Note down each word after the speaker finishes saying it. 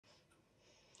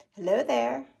Hello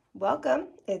there. Welcome.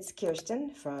 It's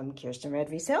Kiersten from Kiersten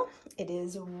Red Resale. It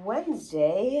is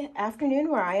Wednesday afternoon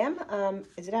where I am.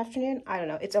 Is it afternoon? I don't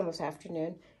know. It's almost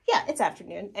afternoon. Yeah, it's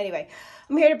afternoon. Anyway,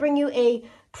 I'm here to bring you a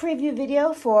preview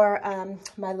video for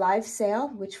my live sale,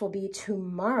 which will be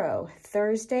tomorrow,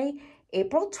 Thursday,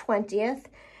 April 20th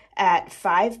at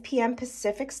 5 p.m.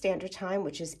 Pacific Standard Time,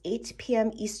 which is 8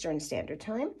 p.m. Eastern Standard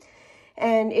Time.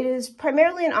 And it is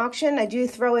primarily an auction. I do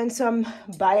throw in some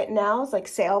buy it nows, like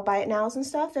sale buy it nows and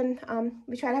stuff, and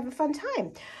we try to have a fun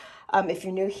time. If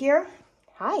you're new here,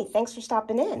 hi, thanks for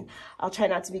stopping in. I'll try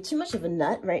not to be too much of a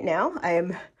nut right now. I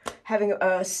am having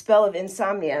a spell of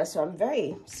insomnia, so I'm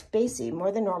very spacey,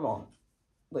 more than normal,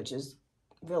 which is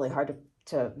really hard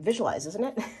to visualize, isn't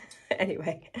it?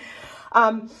 Anyway.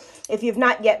 If you've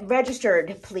not yet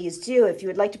registered, please do. If you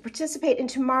would like to participate in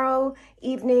tomorrow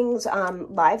evening's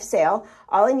live sale,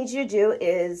 all I need you to do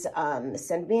is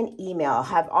send me an email. I'll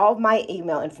have all of my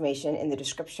email information in the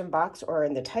description box or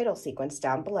in the title sequence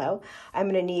down below.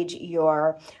 I'm going to need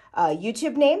your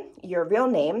YouTube name, your real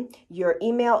name, your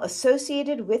email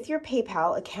associated with your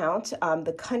PayPal account,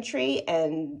 the country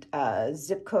and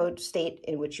zip code state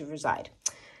in which you reside.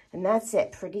 And that's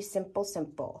it. Pretty simple,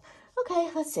 simple. Okay,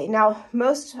 let's see. Now, I'm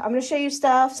going to show you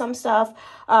some stuff.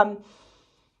 I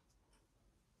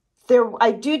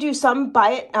do some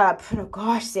buy it. Oh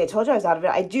gosh, see, I told you I was out of it.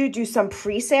 I do some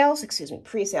pre-sales,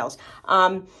 pre-sales.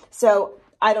 So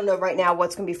I don't know right now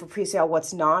what's going to be for pre-sale,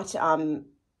 what's not. Well,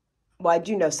 I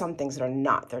do know some things that are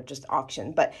not. They're just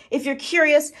auction. But if you're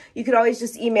curious, you could always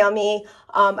just email me.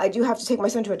 I do have to take my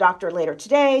son to a doctor later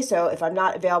today. So if I'm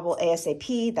not available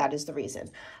ASAP, that is the reason.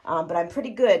 But I'm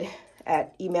pretty good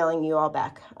at emailing you all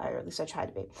back, or at least I try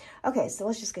to be. Okay, so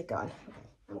let's just get going.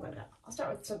 I'll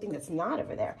start with something that's not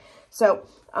over there. So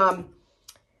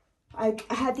I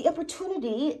had the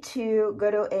opportunity to go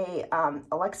to a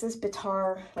Alexis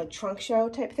Bitar like trunk show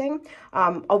type thing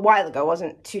a while ago. It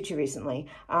wasn't too recently.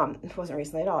 It wasn't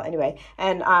recently at all anyway.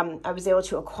 And I was able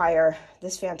to acquire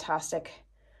this fantastic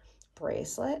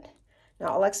bracelet.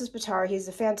 Now, Alexis Bitar, he's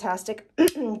a fantastic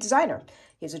designer.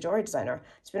 He's a jewelry designer.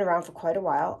 He's been around for quite a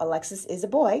while. Alexis is a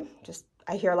boy.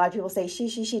 I hear a lot of people say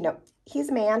she. No, he's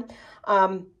a man.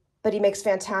 But he makes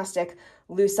fantastic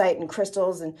lucite and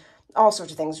crystals and all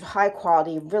sorts of things. High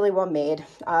quality, really well made.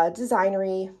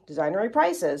 Designery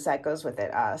prices that goes with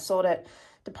it. Sold at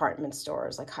department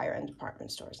stores, like higher end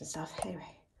department stores and stuff.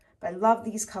 Anyway, but I love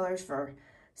these colors for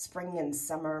spring and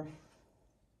summer.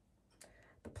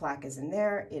 The plaque is in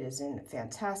there. It is in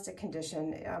fantastic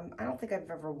condition. I don't think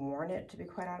I've ever worn it, to be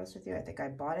quite honest with you. I think I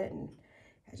bought it and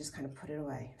I just kind of put it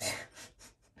away.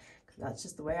 That's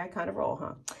just the way I kind of roll,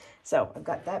 huh? So I've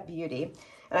got that beauty.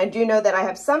 And I do know that I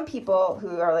have some people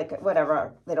who are like,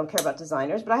 whatever, they don't care about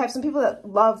designers, but I have some people that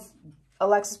love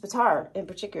Alexis Bitar in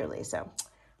particularly. So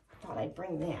I thought I'd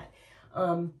bring that.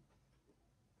 And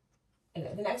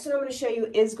the next one I'm going to show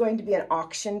you is going to be an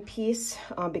auction piece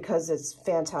because it's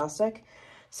fantastic.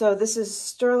 So this is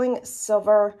sterling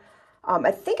silver.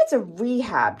 I think it's a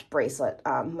rehabbed bracelet.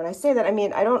 When I say that, I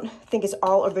mean, I don't think it's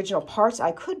all original parts.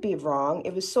 I could be wrong.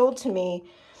 It was sold to me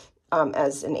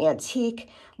as an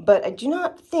antique, but I do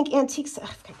not think antiques,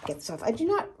 I do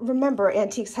not remember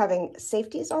antiques having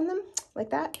safeties on them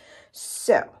like that.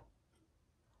 So,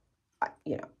 I'm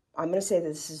going to say that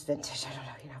this is vintage. I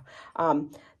don't know,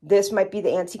 this might be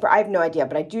the antique, I have no idea,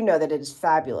 but I do know that it is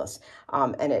fabulous.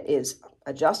 And it is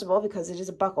adjustable because it is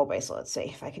a buckle bracelet. Let's see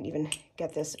if I can even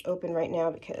get this open right now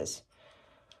because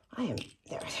I am,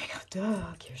 there we go.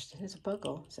 Duh, Kiersten is a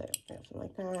buckle. So something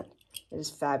like that. It is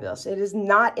fabulous. It is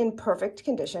not in perfect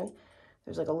condition.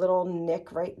 There's like a little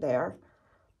nick right there.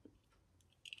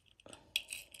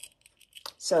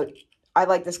 So I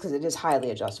like this because it is highly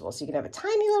adjustable. So you can have a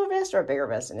tiny little wrist or a bigger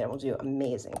wrist and it will do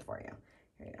amazing for you.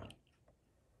 Here you go.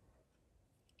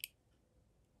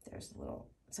 There's a little,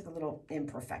 it's like a little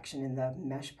imperfection in the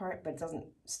mesh part, but it doesn't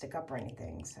stick up or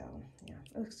anything. So, yeah.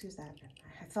 Oh, excuse that.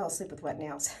 I fell asleep with wet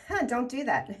nails. Don't do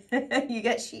that. You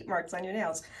get sheet marks on your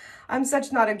nails. I'm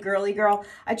such not a girly girl.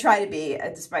 I try to be,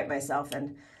 despite myself,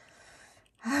 and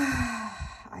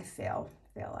I fail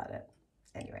at it.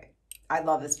 Anyway, I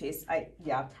love this piece. I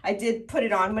did put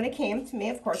it on when it came to me.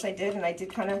 Of course I did, and I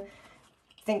did kind of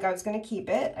think I was going to keep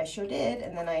it. I sure did,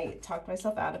 and then I talked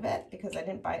myself out of it because I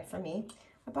didn't buy it for me.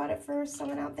 I bought it for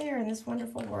someone out there in this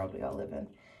wonderful world we all live in.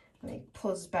 Let me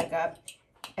pull this back up.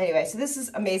 Anyway, so this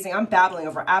is amazing. I'm babbling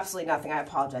over absolutely nothing. I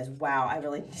apologize. Wow, I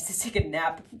really need to take a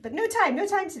nap. But no time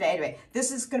today. Anyway,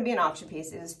 this is going to be an auction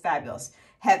piece. It is fabulous.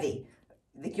 Heavy.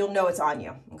 Like, you'll know it's on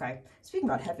you. Okay. Speaking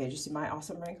about heavy, did you see my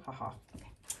awesome ring? Haha. Okay.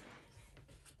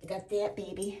 I got that,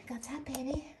 baby. Got that,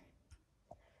 baby.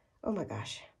 Oh my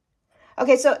gosh.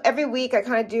 Okay, so every week I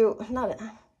kind of do,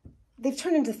 they've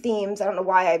turned into themes. I don't know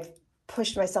why I've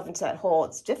pushed myself into that hole.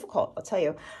 It's difficult, I'll tell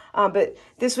you. But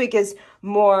this week is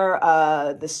more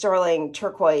the sterling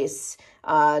turquoise,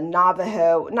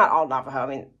 Navajo, not all Navajo. I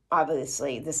mean,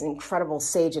 obviously this incredible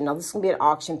sage. And now this is going to be an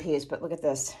auction piece, but look at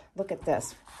this. Look at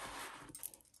this.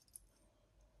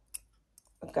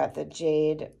 I've got the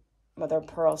jade, mother of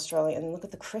pearl, sterling, and look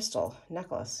at the crystal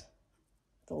necklace.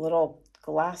 The little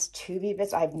glass tubey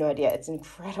bits. I have no idea. It's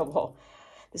incredible.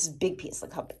 This is a big piece.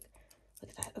 Look how big.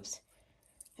 Look at that. Oops.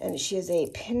 And she has a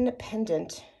pin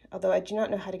pendant, although I do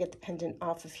not know how to get the pendant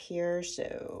off of here.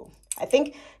 So I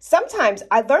think sometimes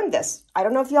I learned this. I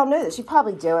don't know if y'all know this. You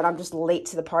probably do, and I'm just late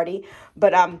to the party.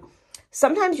 But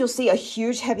sometimes you'll see a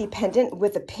huge heavy pendant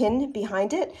with a pin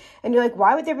behind it. And you're like,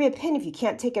 why would there be a pin if you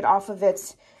can't take it off of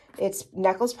its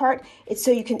necklace part? It's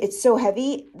so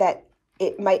heavy that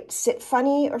it might sit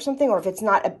funny or something, or if it's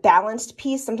not a balanced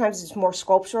piece, sometimes it's more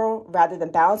sculptural rather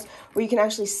than balanced, where you can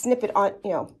actually snip it on,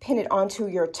 pin it onto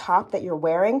your top that you're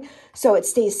wearing so it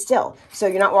stays still. So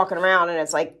you're not walking around and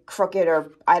it's like crooked,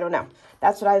 or I don't know.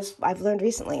 That's what I've learned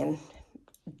recently, and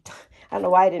I don't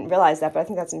know why I didn't realize that, but I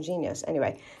think that's ingenious.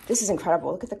 Anyway, this is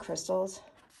incredible. Look at the crystals.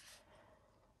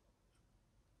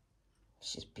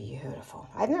 She's beautiful.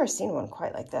 I've never seen one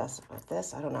quite like this. But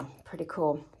this, I don't know. Pretty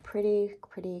cool. Pretty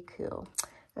cool.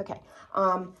 Okay.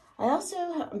 I'm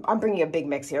bringing you a big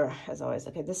mix here, as always.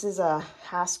 Okay, this is a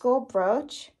Haskell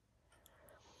brooch.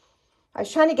 I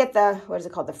was trying to get the, what is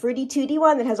it called? The Fruity Tooty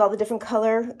one that has all the different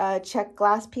color check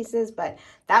glass pieces, but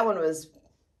that one was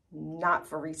not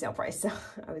for resale price. So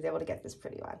I was able to get this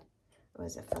pretty one. Oh,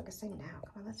 is it focusing now?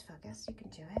 Come on, let's focus. You can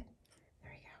do it.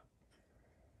 There you go.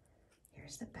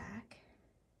 Here's the back.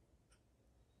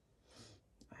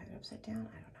 I have it upside down?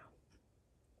 I don't know.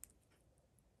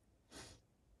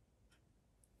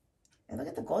 And look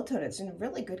at the gold tone. It's in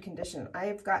really good condition.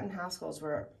 I've gotten Haskells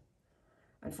where,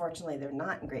 unfortunately, they're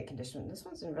not in great condition. This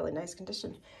one's in really nice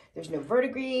condition. There's no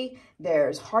verdigris.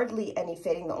 There's hardly any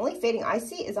fading. The only fading I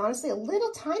see is honestly a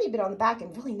little tiny bit on the back,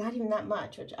 and really not even that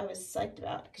much, which I was psyched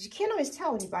about, because you can't always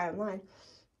tell when you buy online.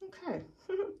 Okay.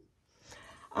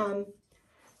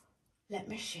 Let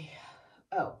me see.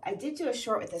 Oh, I did do a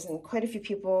short with this, and quite a few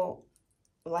people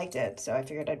liked it, so I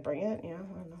figured I'd bring it, I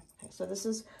don't know. Okay, so this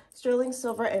is sterling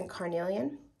silver and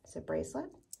carnelian. It's a bracelet.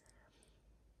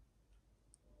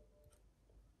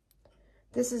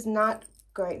 This is not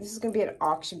great. This is going to be an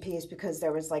auction piece because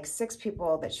there was like 6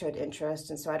 people that showed interest,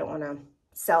 and so I don't want to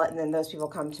sell it and then those people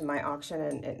come to my auction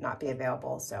and it not be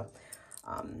available. So,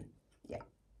 yeah.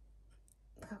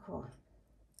 Look how cool.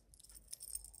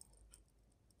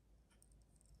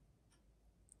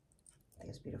 I think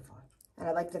it's beautiful. And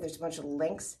I like that there's a bunch of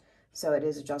links, so it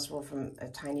is adjustable from a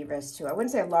tiny wrist to, I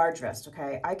wouldn't say a large wrist,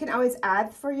 okay? I can always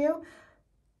add for you.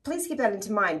 Please keep that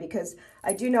into mind, because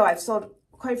I do know I've sold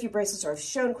quite a few bracelets, or I've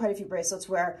shown quite a few bracelets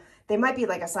where they might be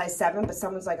like a size 7, but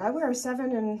someone's like, I wear a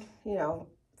 7 and,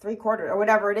 3/4 or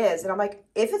whatever it is. And I'm like,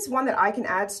 if it's one that I can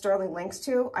add sterling links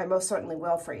to, I most certainly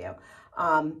will for you.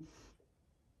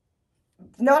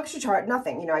 No extra charge,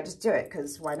 nothing, I just do it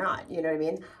because why not? You know what I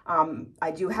mean? I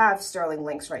do have sterling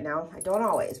links right now. I don't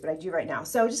always, but I do right now.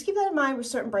 So just keep that in mind with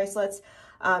certain bracelets.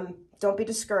 Don't be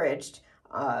discouraged.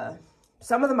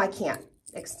 Some of them I can't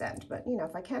extend, but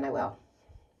if I can, I will.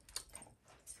 Okay,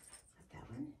 got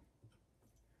that one.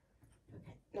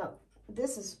 Okay, no,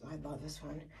 this is, I love this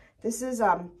one. This is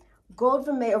gold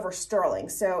vermeil over sterling.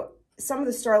 So some of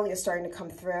the sterling is starting to come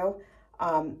through.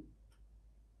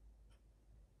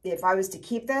 If I was to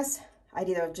keep this, I'd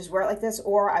either just wear it like this,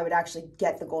 or I would actually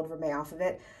get the gold vermeil off of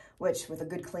it, which with a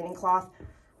good cleaning cloth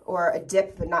or a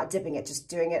dip, but not dipping it, just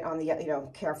doing it on the,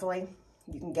 carefully,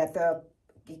 you can get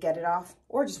it off,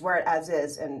 or just wear it as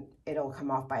is and it'll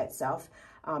come off by itself.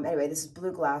 Anyway, this is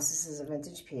blue glass. This is a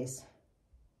vintage piece.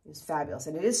 It's fabulous.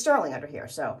 And it is sterling under here.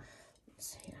 So,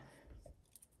 yeah.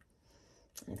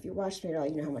 And if you watched me at all,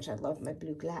 you know how much I love my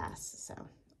blue glass. So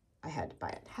I had to buy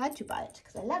it. Had to buy it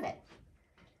because I love it.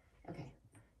 Okay,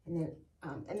 and then,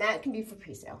 and that can be for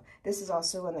pre-sale. This is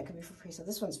also one that can be for pre-sale.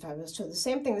 This one's fabulous too. The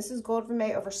same thing. This is gold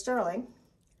vermeil over sterling,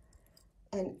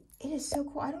 and it is so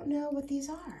cool. I don't know what these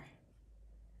are.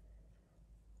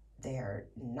 They're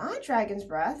not dragon's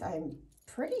breath. I'm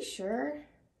pretty sure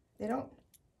they don't.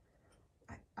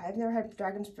 I've never had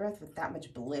dragon's breath with that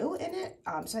much blue in it.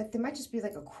 So they might just be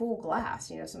like a cool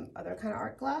glass, some other kind of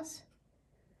art glass.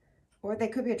 Or they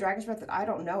could be a dragon's breath that I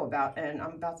don't know about, and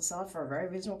I'm about to sell it for a very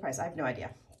reasonable price. I have no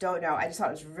idea. Don't know. I just thought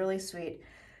it was really sweet.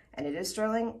 And it is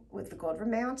sterling with the gold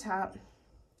vermeil on top.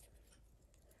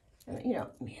 And,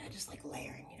 me, I just like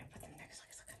layering, put them next.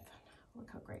 Look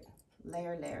how great.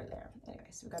 Layer, layer, layer. Anyway,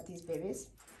 so we've got these babies.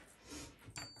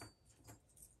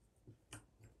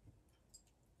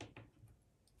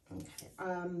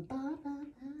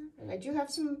 And I do have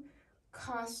some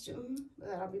costume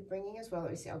that I'll be bringing as well.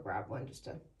 Let me see, I'll grab one just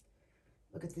to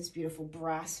look at this beautiful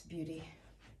brass beauty.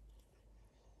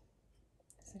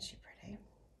 Isn't she pretty?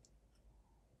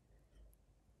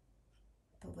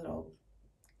 The little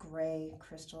gray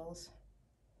crystals.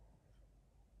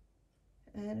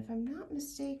 And if I'm not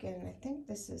mistaken, I think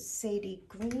this is Sadie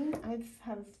Green. I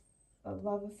have a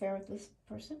love affair with this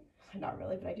person. Not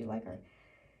really, but I do like her.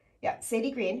 Yeah,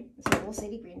 Sadie Green. It's a little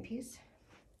Sadie Green piece.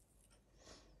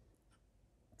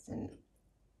 It's in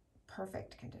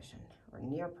perfect condition, or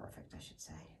near perfect, I should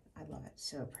say. I love it.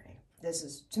 So pretty. This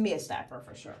is, to me, a stapper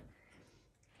for sure.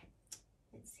 Okay.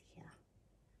 Let's see here.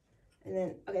 And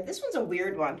then, okay, this one's a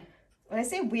weird one. When I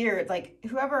say weird, like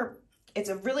whoever, it's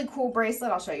a really cool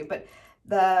bracelet. I'll show you, but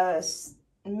the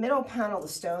middle panel, the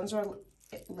stones are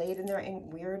laid in there in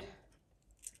weird.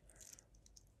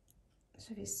 So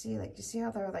if you see, like, you see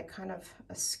how they're like kind of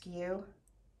askew?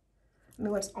 I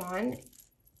mean, what's on,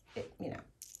 it, you know,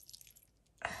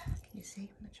 can you see?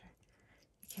 I'm not sure.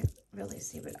 You can't really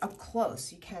see, but up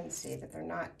close, you can see that they're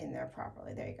not in there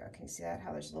properly. There you go. Can you see that?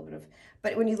 How there's a little bit of,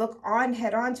 but when you look on,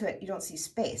 head on to it, you don't see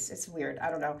space. It's weird. I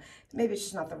don't know. Maybe it's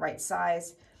just not the right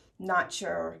size. Not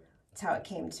sure. That's how it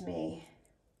came to me.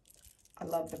 I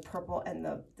love the purple, and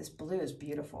this blue is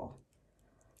beautiful.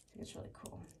 I think it's really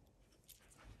cool.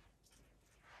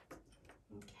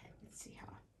 Okay, let's see how.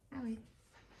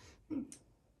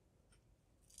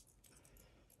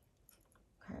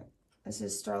 Okay, this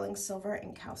is sterling silver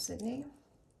and chalcedony.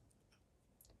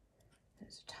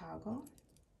 There's a toggle.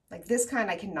 Like this kind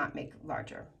I cannot make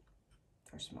larger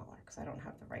or smaller because I don't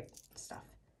have the right stuff.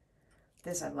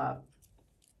 This I love.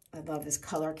 I love this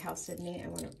color chalcedony. I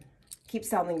want to keep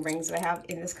selling rings that I have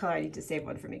in this color. I need to save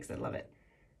one for me because I love it.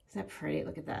 Isn't that pretty?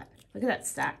 Look at that. Look at that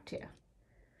stack too.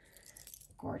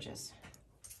 Gorgeous.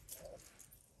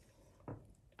 I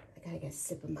gotta get a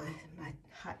sip of my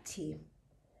hot tea.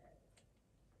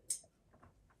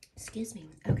 Excuse me.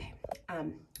 Okay,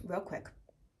 real quick.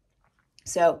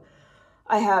 So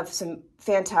I have some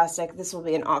fantastic, this will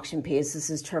be an auction piece. This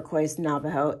is turquoise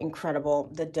Navajo, incredible.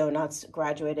 The donuts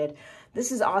graduated.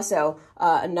 This is also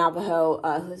a Navajo,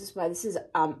 who's this by? This is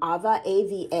Ava,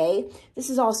 A-V-A. This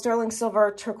is all sterling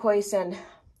silver, turquoise, and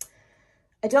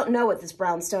I don't know what this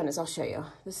brown stone is. I'll show you.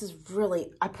 This is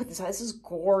really, I put this on, this is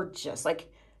gorgeous.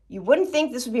 Like, you wouldn't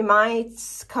think this would be my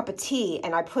cup of tea,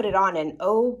 and I put it on, and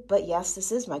oh, but yes,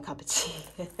 this is my cup of tea.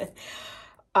 It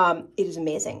is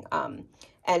amazing.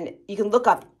 And you can look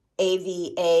up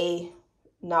AVA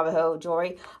Navajo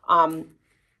jewelry.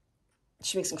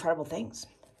 She makes incredible things.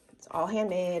 It's all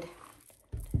handmade.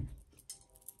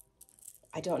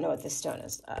 I don't know what this stone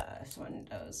is. If someone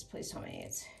knows, please tell me.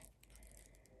 It's,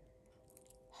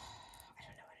 I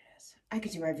don't know what it is. I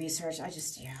could do my research. I'm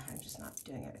just not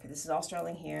doing it. Okay, this is all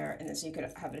sterling here. And then so you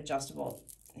could have it adjustable.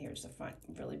 Here's the front.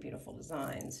 Really beautiful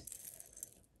designs.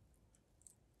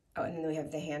 Oh, and then we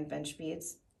have the hand bench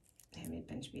beads. Handmade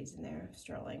bench beads in there,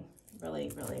 sterling.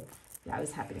 Really, really, yeah, I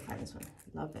was happy to find this one.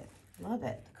 Love it, love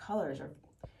it. The colors are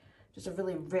just a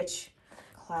really rich,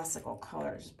 classical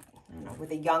colors. I don't know,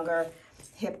 with a younger,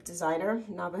 hip designer,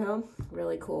 Navajo.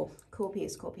 Really cool, cool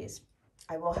piece, cool piece.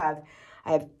 I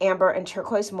have amber and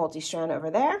turquoise multi-strand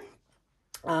over there.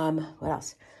 What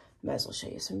else? Might as well show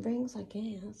you some rings, I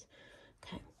guess.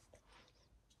 Okay.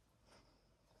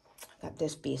 I got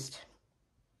this beast.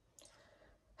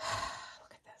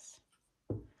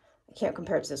 I can't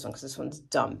compare it to this one because this one's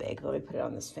dumb big. Let me put it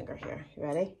on this finger here. You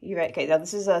ready? You ready? Okay, now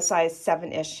this is a size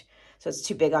 7-ish, so it's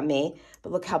too big on me.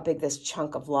 But look how big this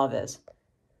chunk of love is.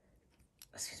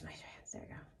 Excuse my hands. There you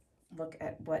go. Look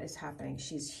at what is happening.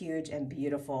 She's huge and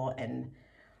beautiful, and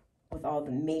with all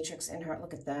the matrix in her.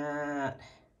 Look at that.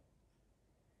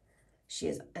 She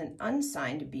is an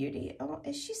unsigned beauty. Oh,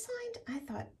 is she signed? I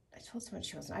thought, I told someone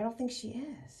she wasn't. I don't think she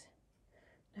is.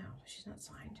 No, she's not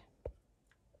signed.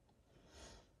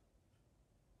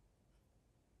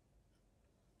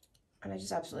 And I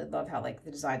just absolutely love how, like, the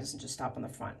design doesn't just stop on the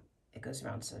front. It goes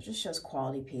around, so it just shows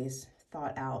quality piece,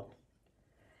 thought out.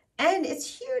 And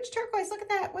it's huge turquoise. Look at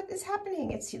that. What is happening?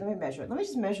 It's, let me measure it. Let me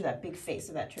just measure that big face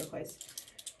of that turquoise.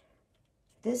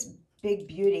 This big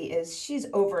beauty is, she's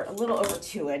over, a little over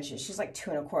 2 inches. She's like 2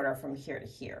 1/4 from here to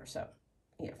here. So,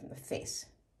 you know, from the face.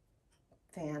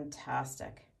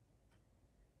 Fantastic.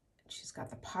 She's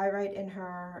got the pyrite in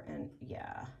her, and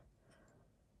yeah.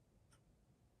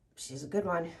 She's a good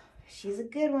one. She's a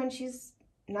good one. She's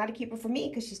not a keeper for me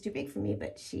because she's too big for me,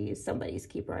 but she is somebody's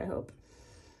keeper, I hope.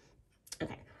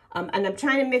 Okay. And I'm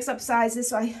trying to mix up sizes,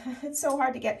 so it's so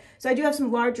hard to get. So I do have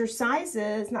some larger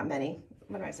sizes, not many.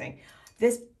 What am I saying?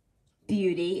 This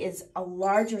beauty is a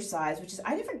larger size, which is,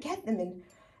 I never get them in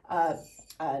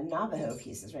Navajo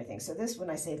pieces or anything. So this, when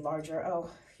I say larger, oh,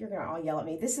 you're gonna all yell at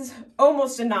me. This is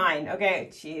almost a 9. Okay,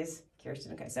 jeez,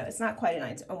 Kiersten. Okay, so it's not quite a 9,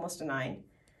 it's almost a 9.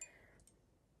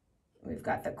 We've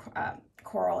got the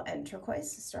coral and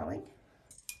turquoise sterling.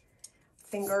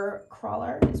 Finger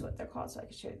crawler is what they're called. So I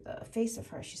can show you the face of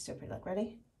her. She's so pretty. Look,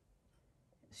 ready?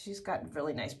 She's got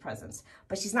really nice presence,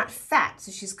 but she's not fat,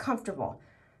 so she's comfortable.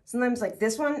 Sometimes like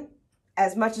this one,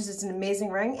 as much as it's an amazing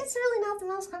ring, it's really not the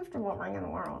most comfortable ring in the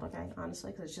world, okay, honestly,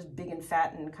 because it's just big and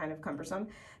fat and kind of cumbersome.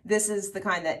 This is the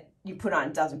kind that you put on,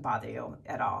 it doesn't bother you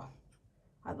at all.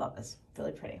 I love this,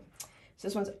 really pretty. So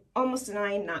this one's almost a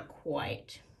 9, not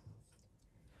quite.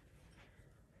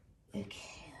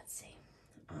 Okay, let's see.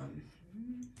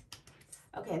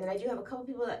 Okay, and then I do have a couple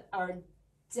people that are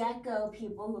deco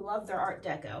people who love their art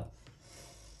deco.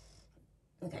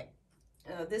 Okay,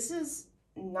 this is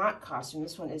not costume.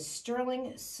 This one is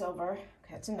sterling silver.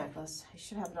 Okay, it's a necklace. I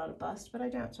should have it on a bust, but I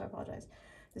don't, so I apologize.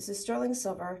 This is sterling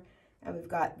silver, and we've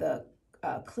got the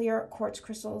clear quartz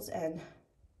crystals, and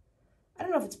I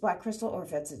don't know if it's black crystal or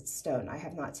if it's stone. I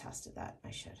have not tested that.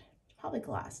 I should. It's probably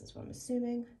glass is what I'm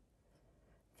assuming.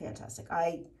 Fantastic.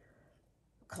 I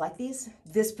collect these.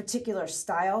 This particular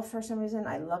style, for some reason,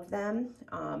 I love them.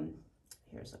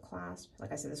 Here's the clasp.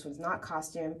 Like I said, this one's not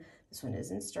costume. This one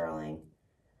is in sterling.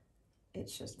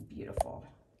 It's just beautiful.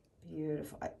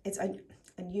 Beautiful. It's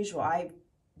unusual. I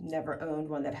never owned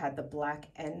one that had the black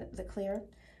and the clear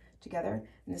together.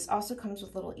 And this also comes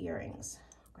with little earrings.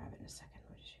 I'll grab it in a second.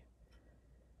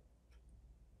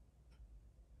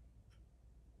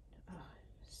 Oh,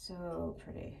 so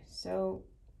pretty. So,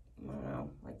 I don't know,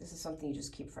 like this is something you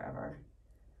just keep forever.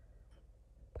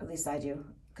 At least I do,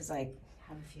 because I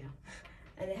have a few.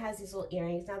 And it has these little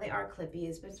earrings. Now they are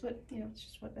clippies, but it's what, you know, it's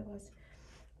just what it was.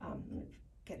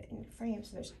 Get it in frame.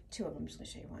 So there's 2 of them. I'm just going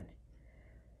to show you one.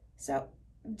 So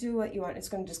do what you want. It's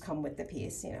going to just come with the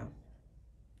piece, you know.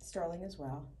 Sterling as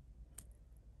well.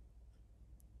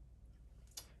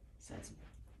 So it's a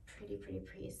pretty, pretty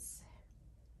piece.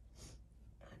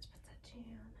 Let's put that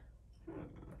down.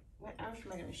 What else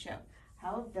am I going to show?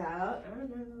 How about, I don't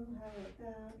know,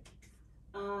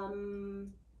 how about,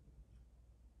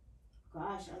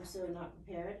 gosh, I'm so not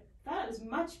prepared. Thought I was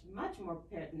much, much more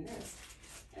prepared than this.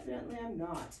 Evidently I'm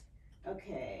not.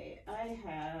 Okay, I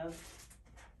have,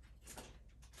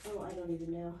 oh, I don't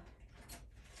even know.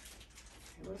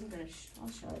 I wasn't gonna, I'll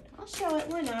show it. I'll show it,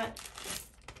 why not?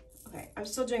 Okay, I'm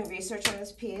still doing research on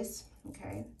this piece,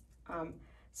 okay.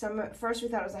 First we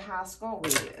thought it was a Haskell,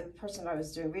 the person I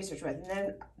was doing research with, and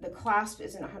then the clasp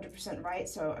isn't 100% right,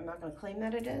 so I'm not gonna claim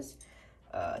that it is.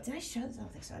 Did I show this? I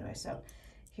don't think so. Anyway, so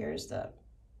here's the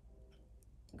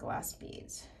glass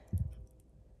beads.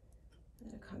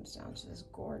 And it comes down to this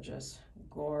gorgeous,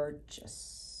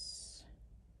 gorgeous.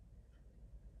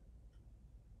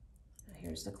 Now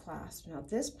here's the clasp. Now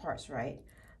this part's right,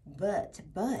 but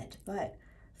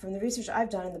from the research I've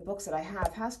done in the books that I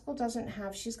have, Haskell doesn't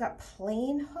have, she's got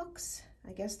plain hooks.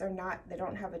 I guess they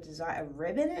don't have a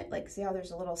rib in it. Like, see how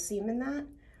there's a little seam in that?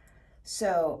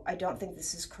 So I don't think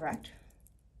this is correct.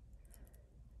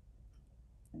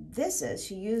 This is,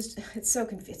 she used, it's so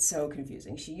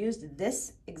confusing. She used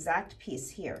this exact piece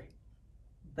here,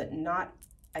 but not,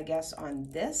 I guess, on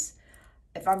this.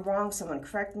 If I'm wrong, someone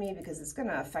correct me, because it's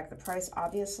gonna affect the price,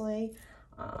 obviously.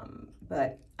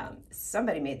 But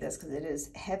somebody made this because it is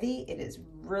heavy. It is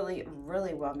really,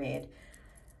 really well made.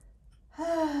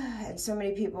 And so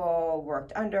many people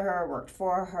worked under her, worked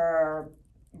for her,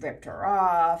 ripped her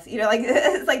off, you know, like,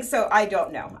 it's like, so I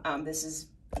don't know. This is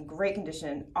in great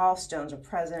condition. All stones are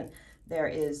present. There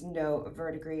is no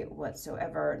verdigris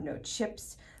whatsoever, no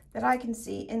chips that I can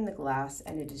see in the glass,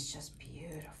 and it is just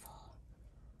beautiful.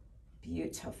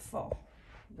 Beautiful.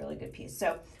 Really good piece.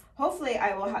 So hopefully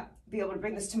I will be able to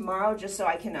bring this tomorrow, just so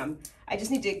I can, I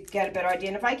just need to get a better idea.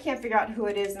 And if I can't figure out who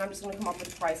it is, then I'm just going to come up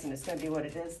with a price, and it's going to be what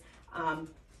it is.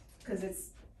 Because it's,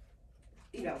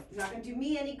 you know, not going to do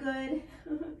me any good.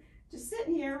 Just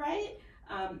sitting here, right?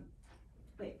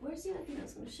 Wait, where's the other thing I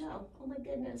was going to show? Oh my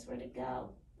goodness, where'd it go?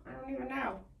 I don't even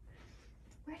know.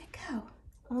 Where'd it go?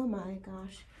 Oh my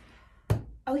gosh.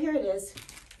 Oh, here it is.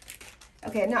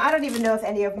 Okay, now I don't even know if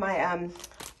any of my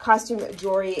costume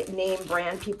jewelry name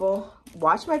brand people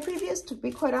watch my previous, to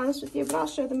be quite honest with you, but I'll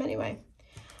show them anyway.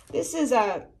 This is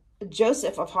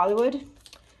Joseph of Hollywood.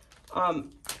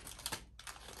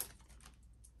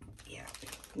 Yeah.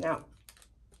 Now,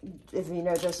 if you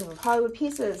know Joseph of Hollywood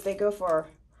pieces, they go for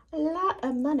a lot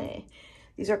of money.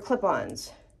 These are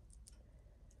clip-ons.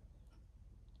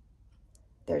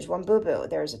 There's one boo-boo.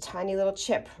 There's a tiny little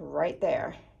chip right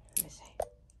there. Let me see.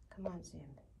 Come on, zoom.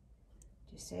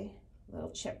 Do you see? A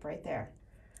little chip right there.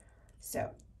 So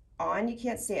on, you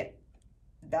can't see it.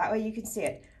 That way you can see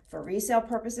it. For resale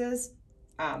purposes,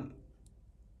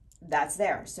 that's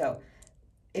there. So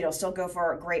it'll still go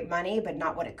for great money, but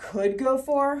not what it could go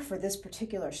for this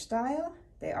particular style.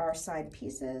 They are signed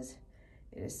pieces.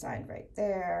 It is signed right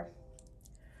there.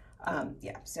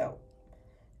 Yeah, so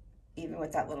even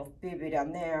with that little boo-boo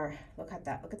down there, look at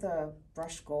that. Look at the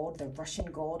brushed gold, the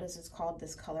Russian gold as it's called,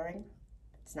 this coloring.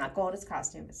 It's not gold, it's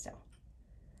costume, but still.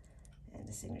 And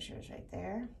the signature is right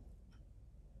there.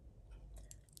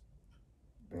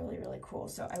 Really, really cool.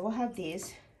 So I will have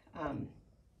these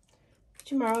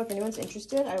tomorrow if anyone's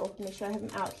interested. I will make sure I have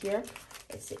them out here.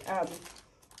 Let's see.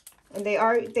 And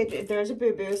there's a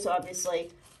boo-boo, so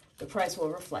obviously the price will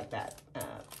reflect that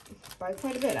by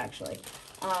quite a bit, actually.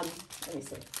 Let me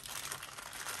see.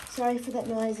 Sorry for that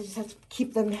noise. I just have to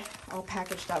keep them all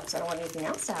packaged up because I don't want anything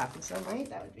else to happen. So, right?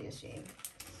 That would be a shame.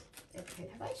 Okay,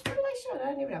 what did I show?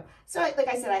 I don't even know. So, like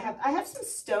I said, I have some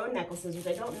stone necklaces, which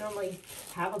I don't normally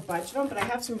have a bunch of them, but I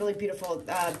have some really beautiful.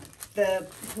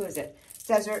 Who is it?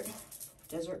 Desert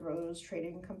Rose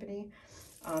Trading Company.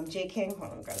 J King.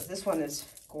 Hold on, guys. This one is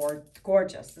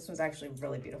gorgeous. This one's actually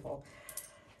really beautiful.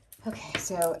 Okay,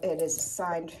 so it is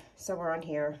signed somewhere on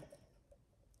here.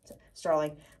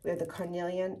 Sterling. We have the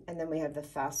carnelian, and then we have the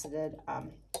faceted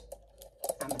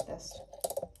amethyst.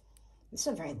 This is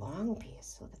a very long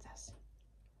piece. Look at this.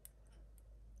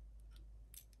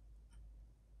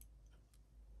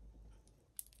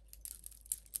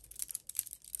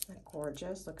 Isn't that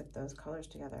gorgeous? Look at those colors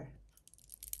together.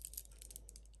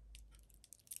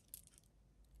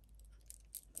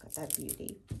 Got that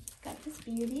beauty. Got this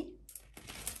beauty.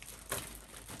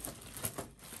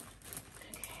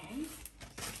 Okay.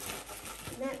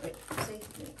 And then, wait, see,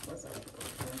 let me close that up a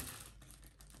little bit.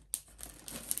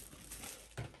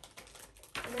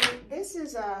 And then this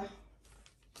is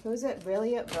who is it?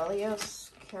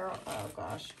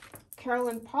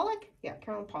 Carolyn Pollock? Yeah,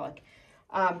 Carolyn Pollock.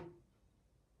 I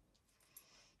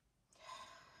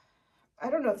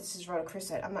don't know if this is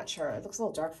rhodochrosite. I'm not sure. It looks a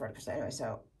little dark for rhodochrosite. Anyway,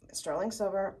 so sterling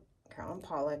silver, Carolyn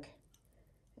Pollock,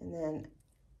 and then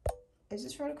is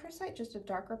this rhodochrosite? Just a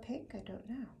darker pink? I don't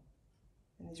know.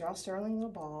 And these are all sterling little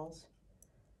balls.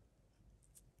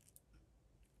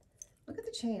 Look at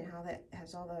the chain, how that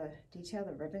has all the detail,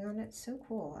 the ribbing on it. It's so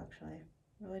cool, actually.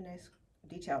 Really nice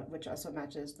detail, which also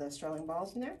matches the sterling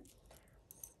balls in there.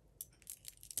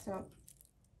 So,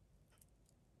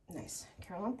 nice.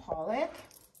 Carolyn Pollock.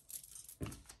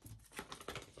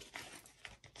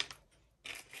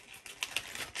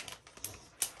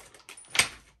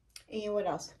 And what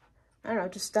else? I don't know,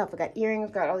 just stuff. I got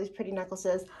earrings, got all these pretty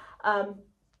necklaces.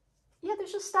 Yeah,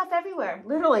 there's just stuff everywhere.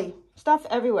 Literally, stuff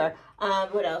everywhere.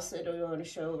 What else do we want to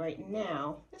show right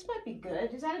now? This might be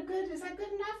good. Is that good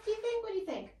enough, do you think? What do you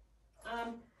think?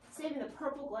 Saving the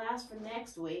purple glass for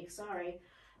next week. Sorry.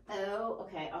 Oh,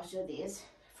 okay, I'll show these.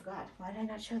 I forgot. Why did I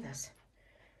not show this?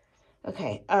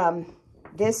 Okay,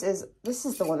 this is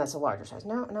the one that's a larger size.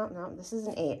 No, this is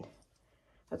an 8.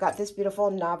 I've got this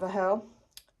beautiful Navajo.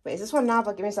 Wait, is this one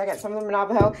Navajo? Give me a second. Some of them are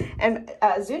Navajo. And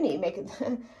Zuni make it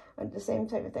the same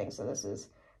type of thing. So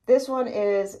this one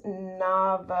is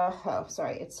Navajo.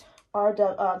 Sorry, it's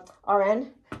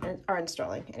RN and RN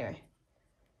Sterling. Anyway.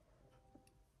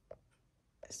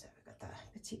 So we got the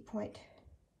petite point.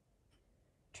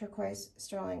 Turquoise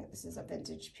Sterling. This is a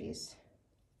vintage piece.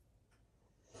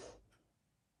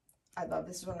 I love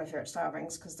this. Is one of my favorite style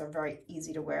rings because they're very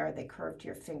easy to wear. They curve to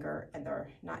your finger and they're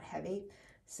not heavy.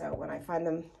 So when I find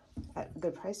them at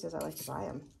good prices, I like to buy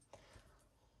them.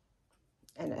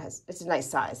 And it's a nice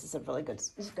size. It's a really good,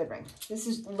 it's a good ring. This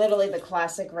is literally the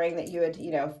classic ring that you would,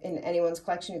 in anyone's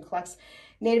collection who collects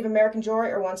Native American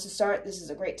jewelry or wants to start. This is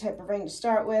a great type of ring to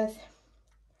start with.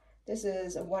 This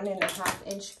is a 1.5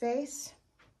 inch face.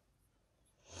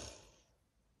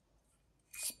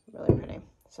 Really pretty.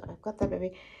 So I've got that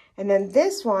baby. And then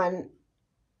this one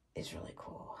is really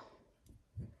cool.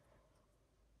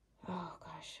 Oh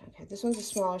gosh, okay. This one's a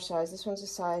smaller size. This one's a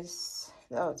size,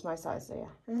 oh, it's my size, so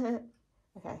yeah.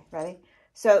 Okay, ready?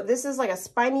 So this is like a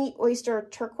spiny oyster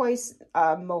turquoise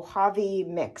Mojave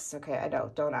mix. Okay, I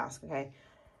don't ask, okay.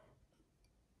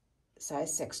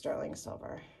 Size 6 sterling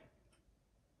silver.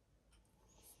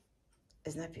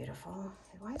 Isn't that beautiful?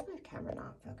 Why is my camera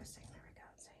not focusing? There we go,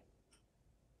 let's see.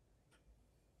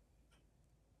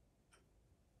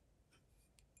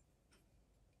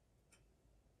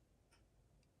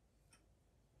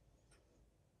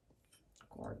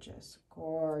 Gorgeous,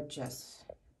 gorgeous.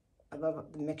 I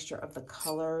love the mixture of the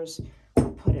colors. I'll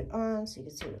put it on so you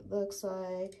can see what it looks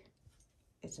like.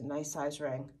 It's a nice size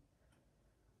ring.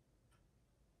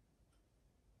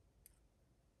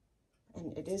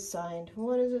 And it is signed.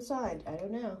 What is it signed? I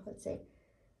don't know. Let's see.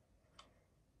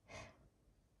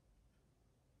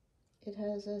 It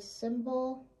has a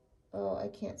symbol. Oh, I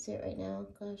can't see it right now.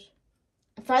 Gosh.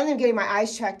 I finally am getting my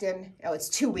eyes checked in. Oh, it's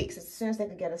 2 weeks. As soon as they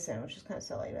could get us in, which is kind of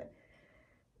silly, but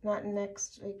not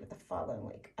next week, but the following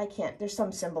week. I can't. There's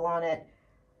some symbol on it.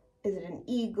 Is it an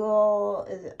eagle?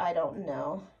 Is it? I don't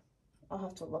know. I'll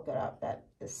have to look it up,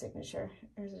 the signature.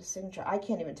 There's a signature. I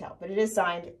can't even tell, but it is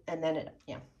signed, and then it,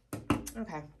 yeah.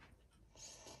 Okay.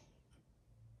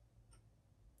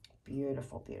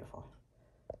 Beautiful, beautiful.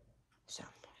 So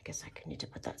I guess I need to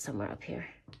put that somewhere up here.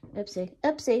 Oopsie,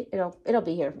 oopsie. It'll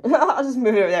be here. I'll just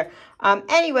move it over there.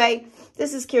 Anyway,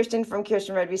 this is Kiersten from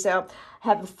Kiersten Red Resale.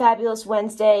 Have a fabulous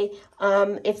Wednesday.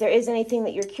 If there is anything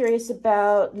that you're curious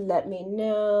about, let me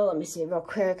know. Let me see real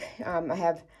quick. I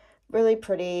have really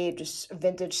pretty, just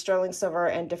vintage sterling silver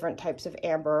and different types of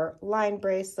amber line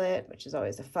bracelet, which is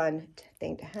always a fun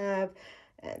thing to have.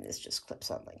 And this just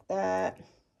clips on like that.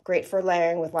 Great for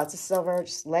layering with lots of silver.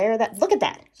 Just layer that. Look at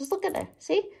that. Just look at that.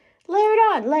 See? Layer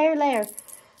it on. Layer, layer.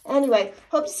 Anyway,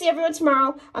 hope to see everyone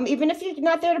tomorrow. Even if you're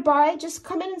not there to buy, just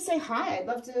come in and say hi. I'd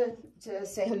love to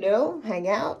say hello, hang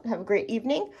out, have a great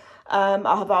evening.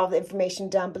 I'll have all the information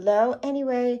down below.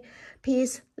 Anyway,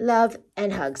 peace, love,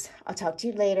 and hugs. I'll talk to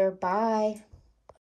you later. Bye.